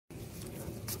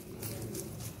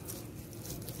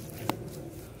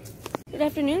Good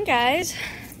afternoon, guys.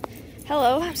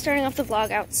 Hello, I'm starting off the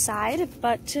vlog outside,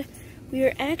 but we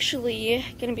are actually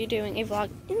going to be doing a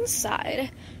vlog inside.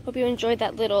 Hope you enjoyed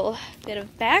that little bit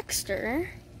of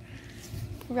Baxter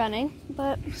running.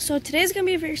 So today's going to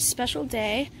be a very special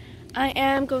day. I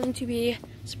am going to be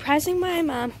surprising my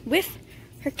mom with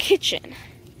her kitchen.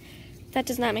 That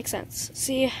does not make sense.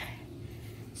 See,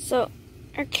 so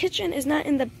our kitchen is not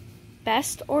in the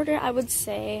best order, I would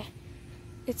say.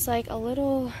 It's like a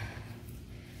little,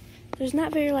 there's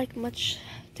not very much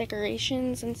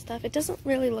decorations and stuff. It doesn't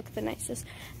really look the nicest.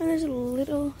 And there's a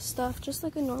little stuff just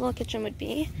like a normal kitchen would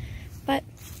be. But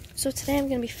so today I'm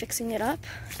going to be fixing it up.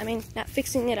 I mean, not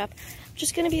fixing it up. I'm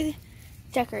just going to be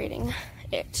decorating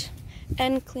it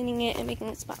and cleaning it and making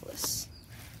it spotless.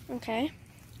 Okay?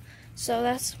 So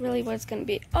that's really what it's going to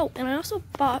be. Oh, and I also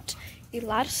bought a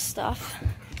lot of stuff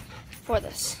for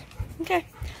this. Okay.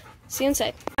 See you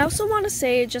inside. I also want to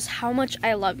say just how much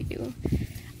I love you.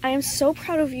 I am so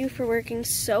proud of you for working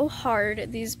so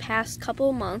hard these past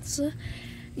couple months.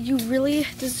 You really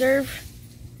deserve...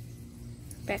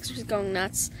 Baxter's going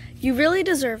nuts. You really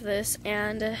deserve this,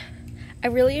 and I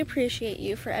really appreciate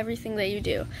you for everything that you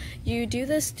do. You do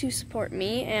this to support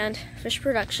me and Fish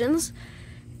Productions,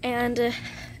 and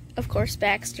of course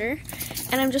Baxter,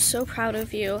 and I'm just so proud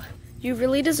of you. You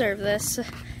really deserve this, and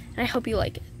I hope you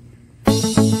like it.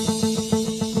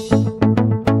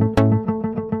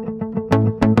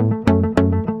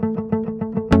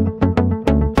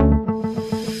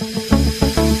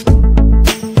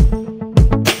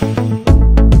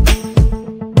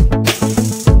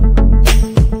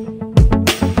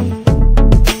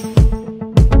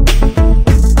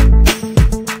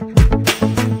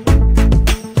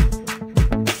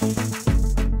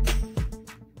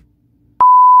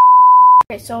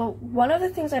 Okay, so one of the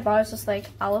things I bought is this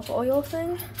olive oil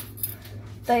thing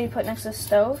that you put next to the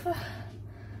stove.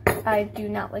 I do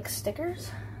not like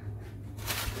stickers.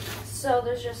 So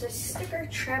there's just a sticker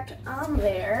trapped on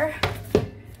there.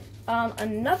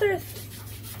 Another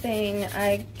thing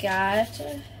I got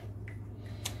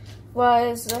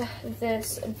was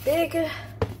this big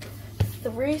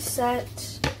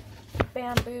 3-set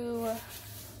bamboo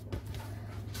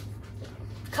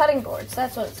cutting boards.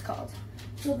 That's what it's called.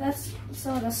 So that's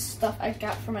some of the stuff I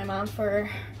got for my mom for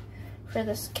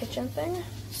this kitchen thing.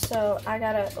 So I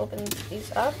gotta open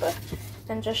these up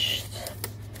and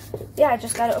I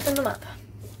just gotta open them up.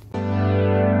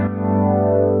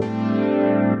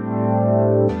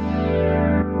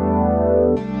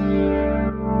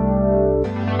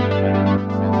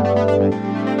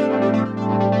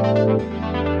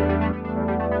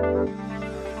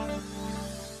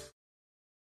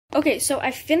 Okay, so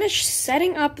I finished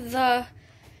setting up the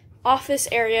office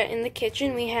area in the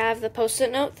kitchen. We have the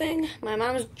post-it note thing, my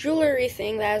mom's jewelry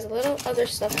thing that has a little other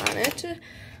stuff on it.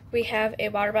 We have a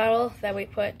water bottle that we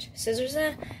put scissors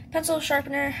in, pencil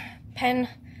sharpener, pen,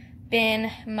 bin,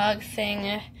 mug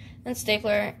thing, and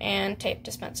stapler, and tape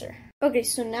dispenser. Okay,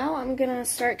 so now I'm gonna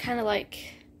start kind of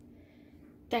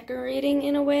decorating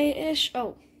in a way-ish.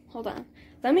 Oh, hold on.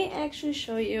 Let me actually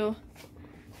show you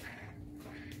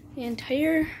the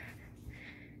entire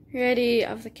ready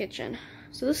of the kitchen.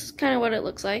 So this is kind of what it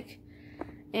looks like,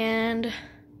 and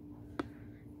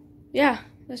yeah,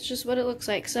 that's just what it looks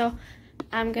like. So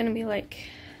I'm gonna be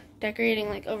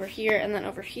decorating over here and then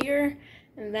over here,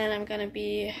 and then I'm gonna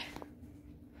be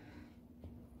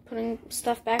putting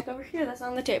stuff back over here that's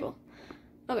on the table.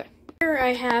 Okay, here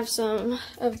I have some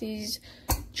of these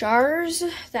jars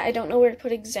that I don't know where to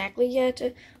put exactly yet.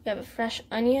 We have a fresh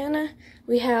onion.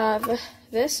 We have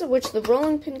this, which the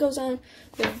rolling pin goes on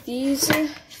with these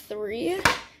 3.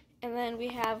 And then we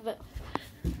have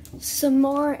some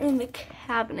more in the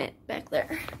cabinet back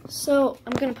there. So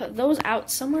I'm going to put those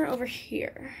out somewhere over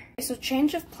here. Okay, so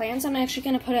change of plans, I'm actually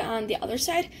going to put it on the other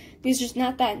side. There's just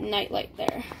not that night light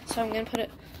there. So I'm going to put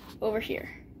it over here.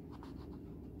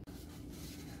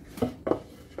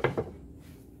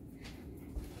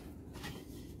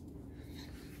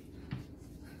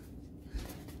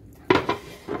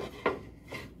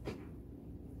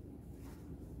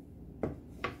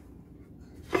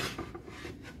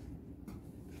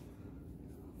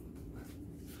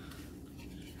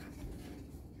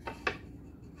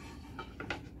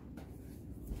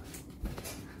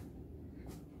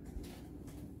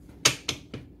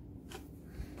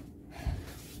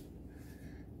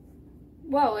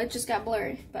 Whoa, it just got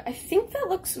blurry. But I think that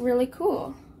looks really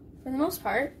cool for the most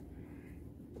part.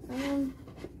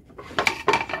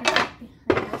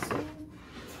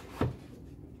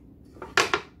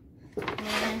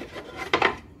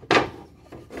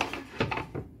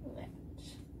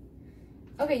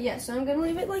 Okay, yeah, so I'm gonna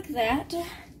leave it like that.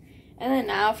 And then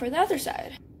now for the other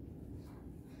side.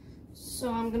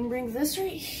 So I'm gonna bring this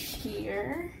right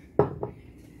here,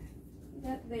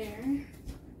 that there.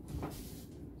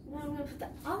 Now I'm gonna put the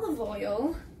olive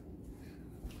oil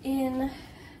in the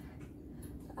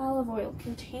olive oil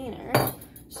container.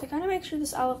 So I gotta make sure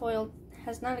this olive oil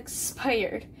has not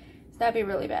expired. That'd be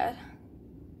really bad.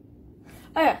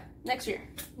 Oh yeah, next year.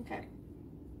 Okay.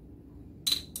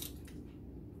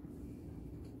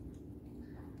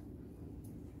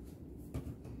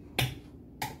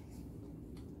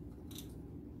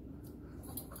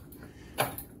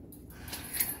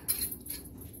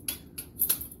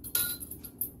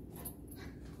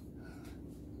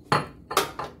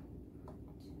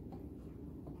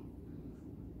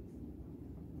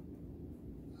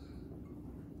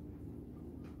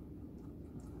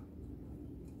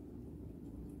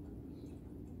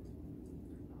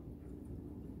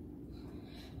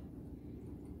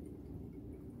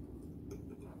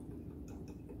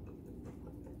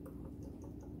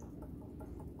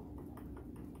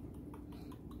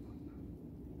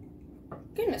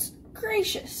 Goodness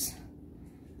gracious.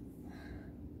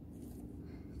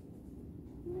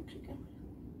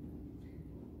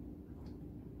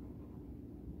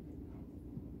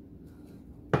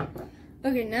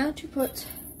 Okay, now to put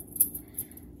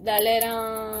the lid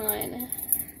on.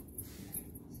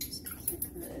 Just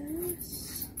like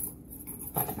this.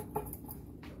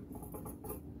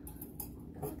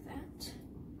 Like that.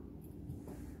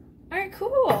 Alright,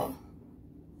 cool.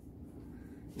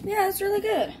 Yeah, that's really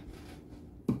good.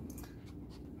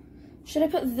 Should I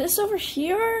put this over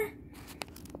here?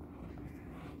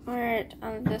 Or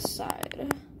on this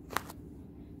side?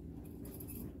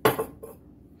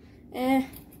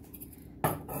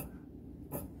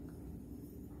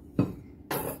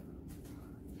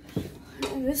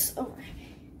 This over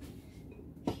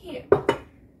here.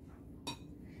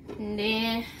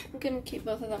 Nah, I'm gonna keep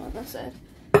both of them on this side.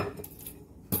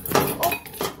 Oh,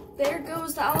 there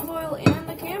goes the olive oil and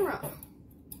the camera.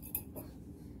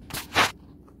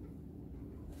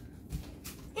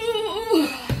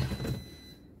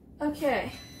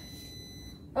 Okay.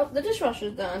 Oh, the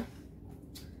dishwasher's done.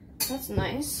 That's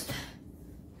nice.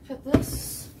 Put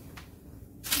this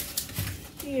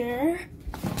here.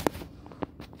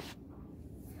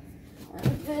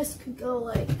 And this could go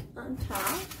like on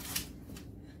top.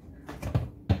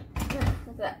 Yeah,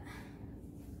 like that.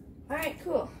 Alright,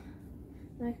 cool.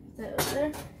 I can put that over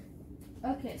there.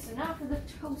 Okay, so now for the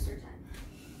toaster time.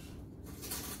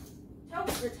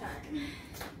 Toaster time.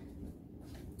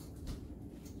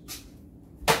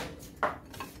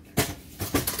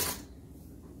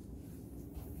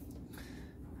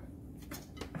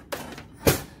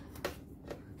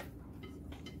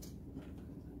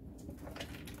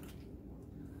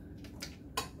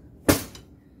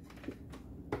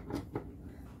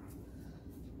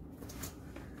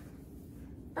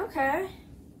 Okay,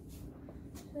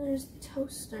 so there's the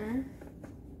toaster.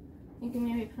 You can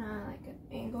maybe put on like an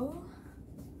angle.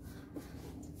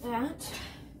 That.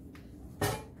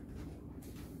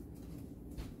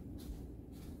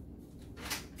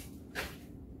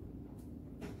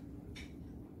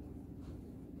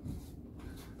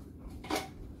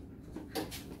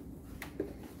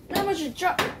 Not much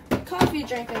coffee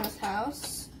drink in this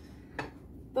house,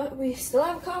 but we still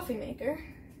have a coffee maker.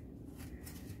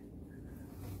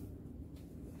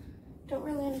 Don't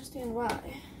really understand why.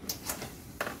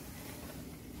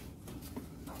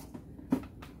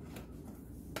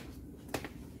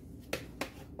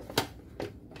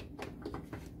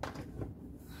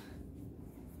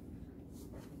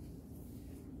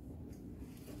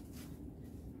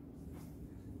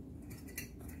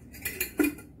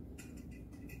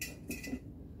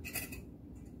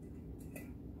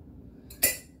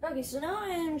 Okay, so now I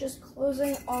am just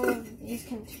closing all of these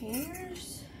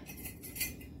containers.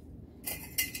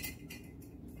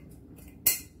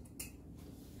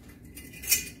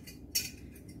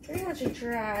 Pretty much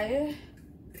dry.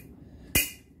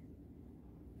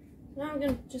 Now I'm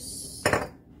gonna just.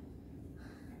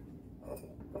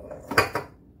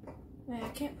 Wait, I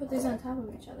can't put these on top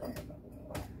of each other.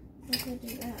 How can I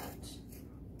do that?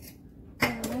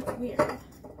 Oh, that's weird.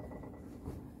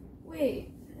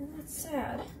 Wait, that's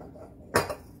sad.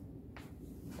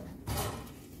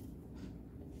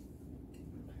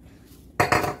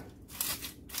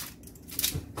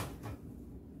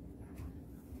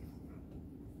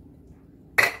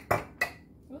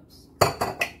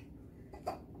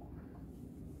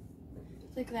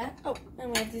 Like that. Oh, and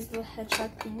we have these little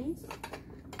headshot thingies.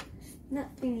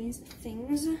 Not thingies,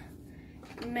 things.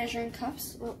 Measuring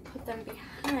cups. We'll put them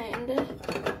behind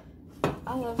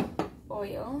olive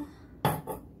oil.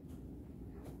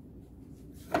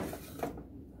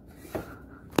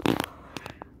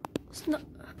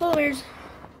 Polar bears.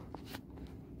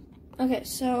 Okay,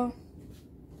 so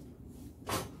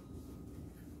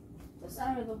this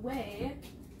out of the way,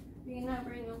 we can now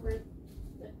bring over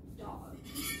the dog.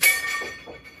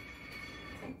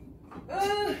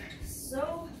 Ugh,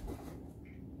 so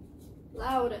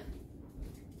loud.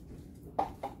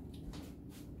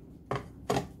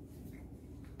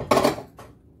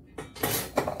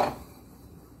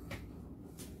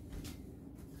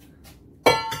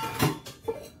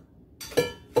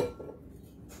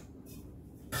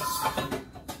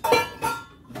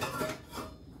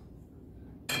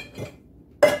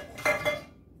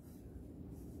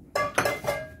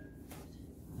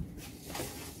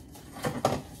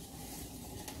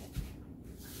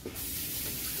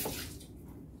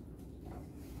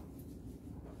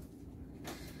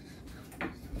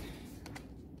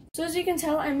 So as you can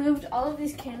tell, I moved all of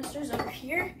these canisters over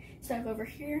here instead of over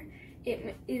here.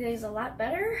 It is a lot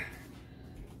better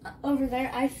over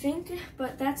there, I think,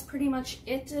 but that's pretty much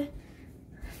it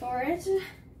for it.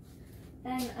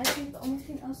 And I think the only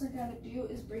thing else I gotta do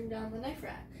is bring down the knife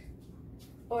rack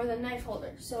or the knife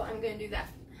holder. So I'm gonna do that.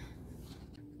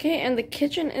 Okay, and the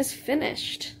kitchen is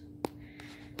finished.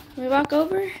 We walk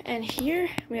over, and here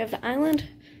we have the island.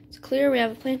 It's clear. We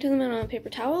have a plant in the middle and a paper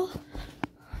towel.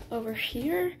 Over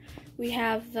here, we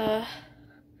have the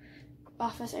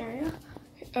office area.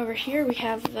 Over here, we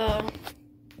have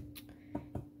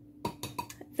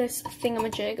this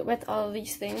thingamajig with all of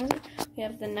these things. We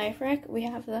have the knife rack. We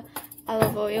have the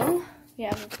olive oil. We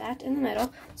have that in the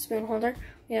middle. Spoon holder.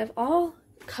 We have all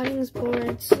cutting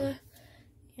boards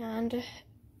and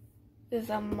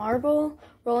the marble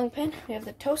rolling pin. We have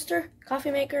the toaster,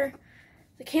 coffee maker,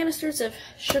 the canisters of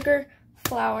sugar,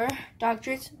 flour, dog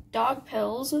treats, dog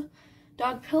pills,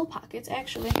 dog pill pockets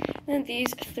actually, and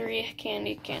these 3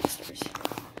 candy canisters.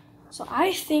 So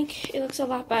I think it looks a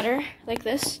lot better like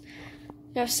this.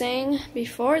 Like I was saying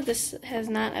before, this has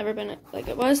not ever been like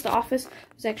it was. The office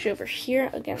was actually over here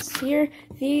against here.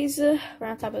 These were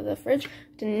on top of the fridge.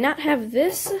 Did not have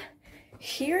this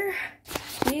here.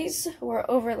 These were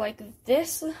over like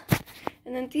this,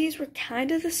 and then these were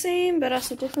kind of the same but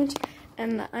also different,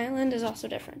 and the island is also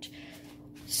different.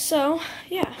 So,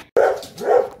 yeah.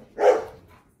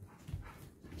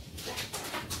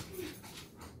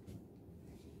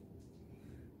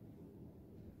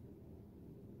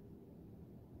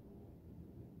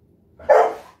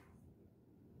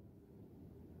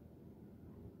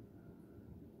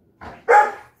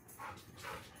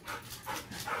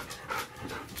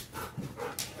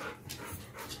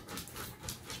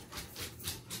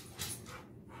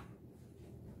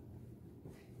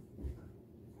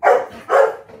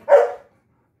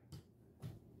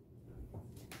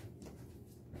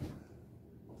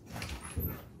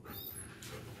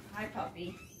 Hi,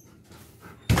 puppy.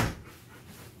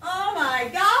 Oh my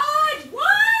God!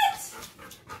 What?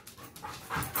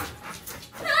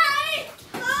 Hi!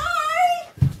 Hi!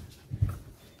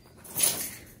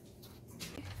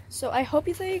 So I hope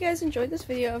that you guys enjoyed this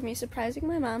video of me surprising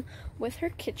my mom with her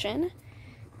kitchen.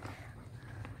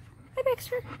 Hi,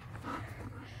 Baxter.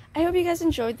 I hope you guys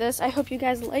enjoyed this. I hope you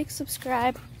guys like,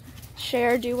 subscribe,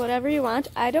 share, do whatever you want.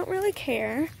 I don't really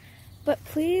care, but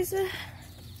please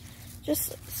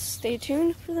just stay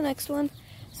tuned for the next one.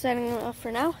 Signing off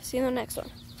for now. See you in the next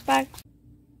one. Bye.